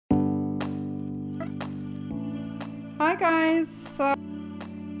Hi guys!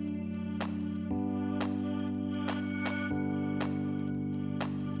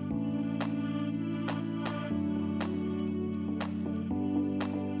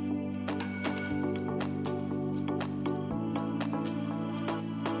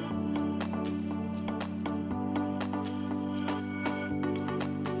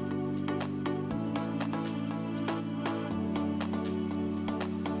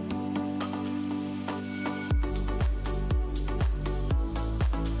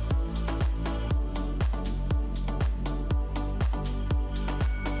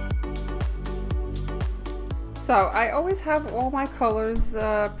 So I always have all my colors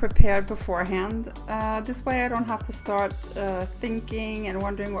prepared beforehand. This way I don't have to start thinking and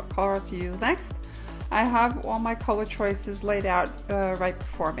wondering what color to use next. I have all my color choices laid out right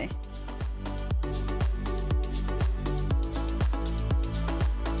before me.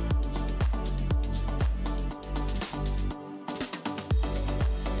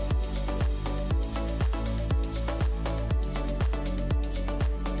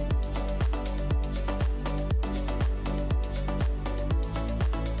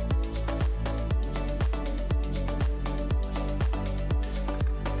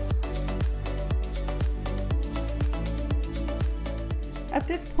 At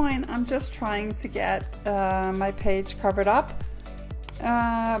this point, I'm just trying to get my page covered up,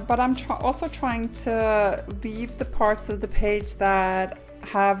 but I'm also trying to leave the parts of the page that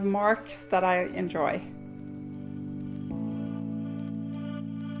have marks that I enjoy.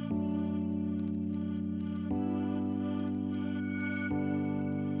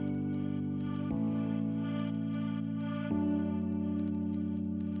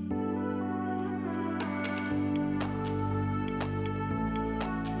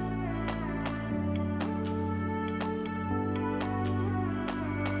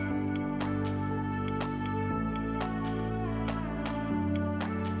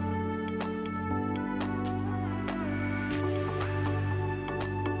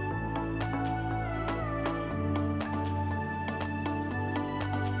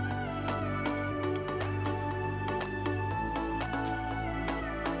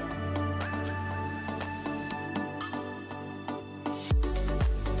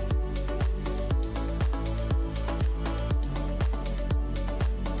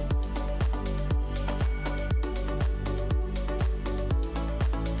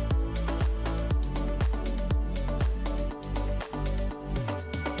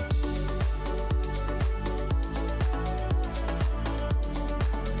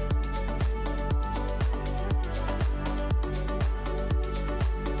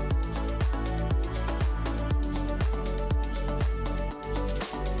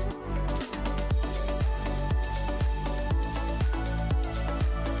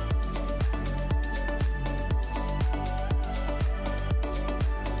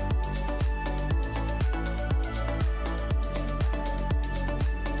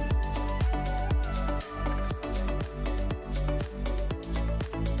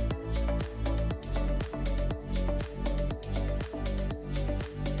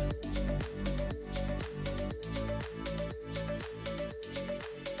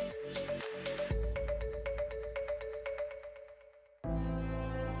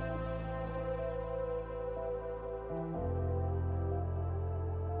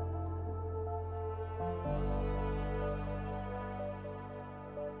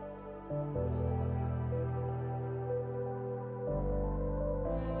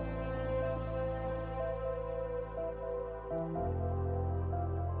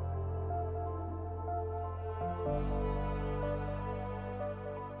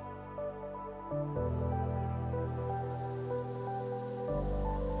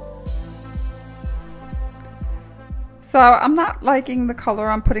 So I'm not liking the color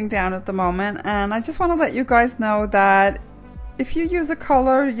I'm putting down at the moment, and I just want to let you guys know that if you use a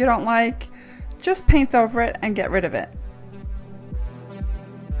color you don't like, just paint over it and get rid of it.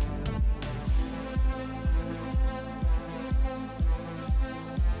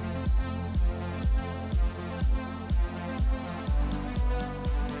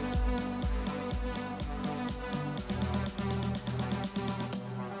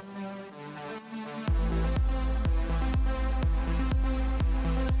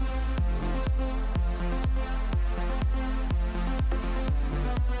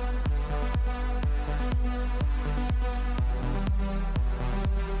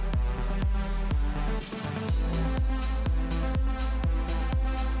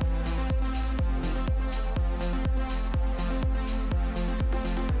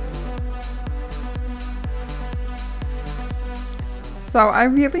 So I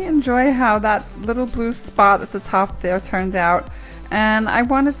really enjoy how that little blue spot at the top there turned out. And I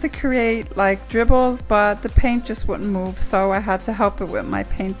wanted to create like dribbles, but the paint just wouldn't move, so I had to help it with my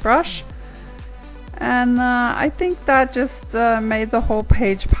paintbrush. And I think that just made the whole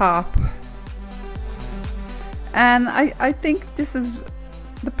page pop. And I think this is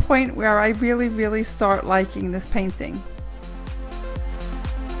the point where I really start liking this painting.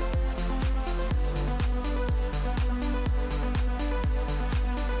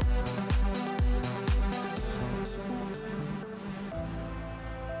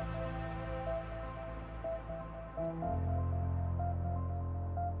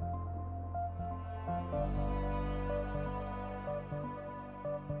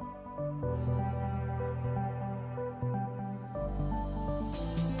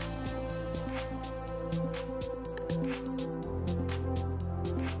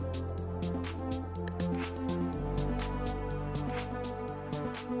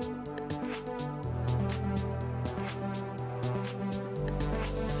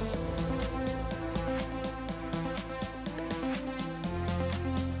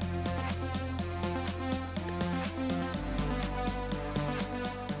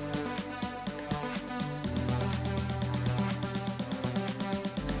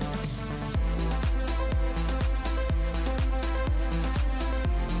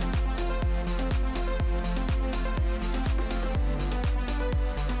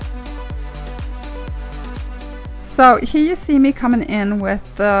 So here you see me coming in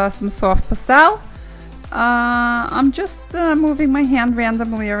with some soft pastel. I'm just moving my hand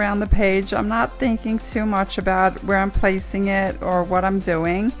randomly around the page. I'm not thinking too much about where I'm placing it or what I'm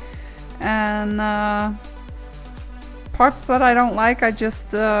doing. And parts that I don't like, I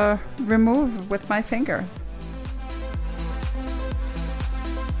just remove with my fingers.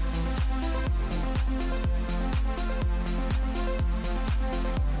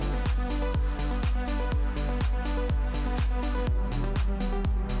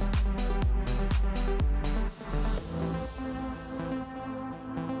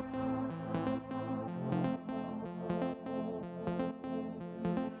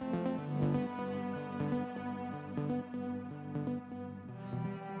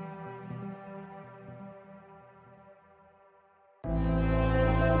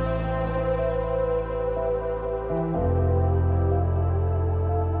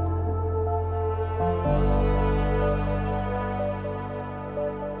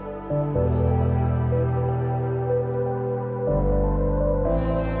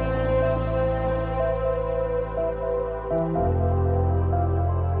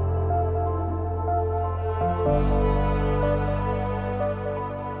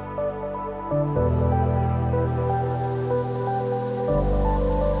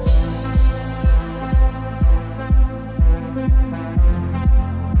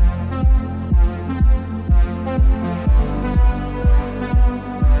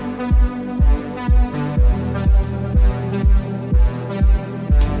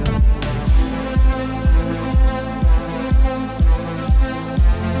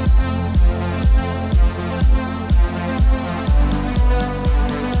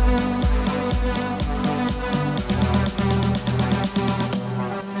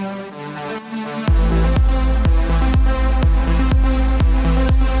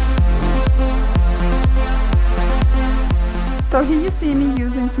 So here you see me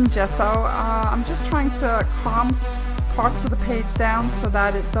using some gesso. I'm just trying to calm parts of the page down so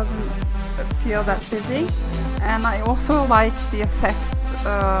that it doesn't feel that busy. And I also like the effect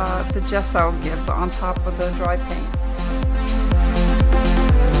the gesso gives on top of the dry paint.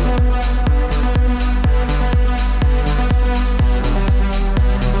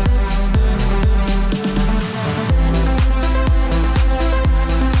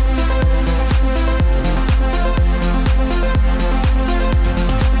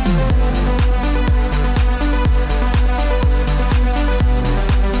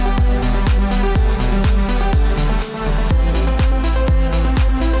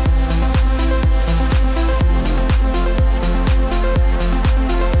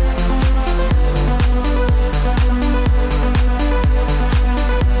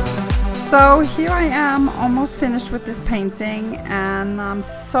 So here I am, almost finished with this painting, and I'm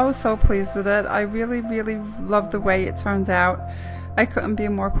so pleased with it. I really love the way it turned out. I couldn't be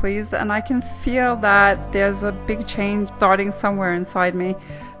more pleased, and I can feel that there's a big change starting somewhere inside me.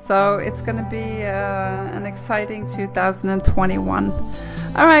 So it's going to be an exciting 2021.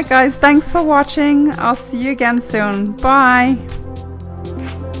 Alright guys, thanks for watching. I'll see you again soon. Bye!